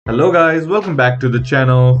Hello guys, welcome back to the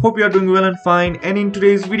channel. Hope you are doing well and fine, and in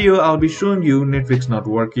today's video I'll be showing you Netflix not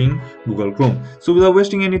working Google Chrome. So without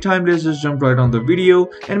wasting any time, let's just jump right on the video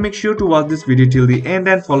and make sure to watch this video till the end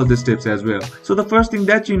and follow the steps as well. So the first thing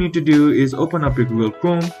that you need to do is open up your Google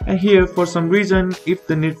Chrome, and here for some reason if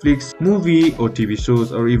the Netflix movie or TV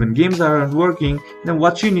shows or even games aren't working, then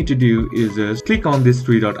what you need to do is just click on this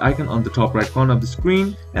three dot icon on the top right corner of the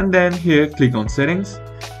screen, and then here click on settings.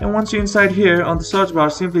 And once you're inside here on the search bar,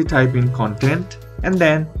 simply type in content, and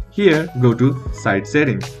then here go to site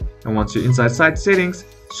settings. And once you're inside site settings,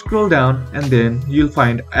 scroll down and then you'll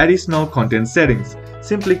find additional content settings.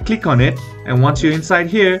 Simply click on it, and once you're inside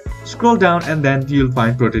here, scroll down and then you'll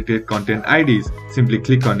find protected content IDs. Simply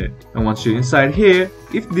click on it, and once you're inside here,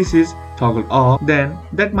 if this is toggled off, then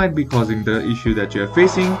that might be causing the issue that you are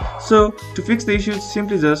facing. So to fix the issue,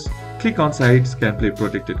 simply just click on sites can play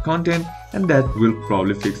protected content, and that will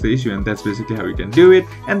probably fix the issue. And that's basically how you can do it.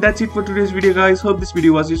 And that's it for today's video guys. Hope this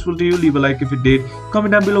video was useful to you. Leave a like if it did,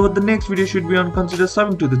 comment down below what the next video should be on, consider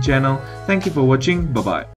subbing to the channel. Thank you for watching. Bye bye.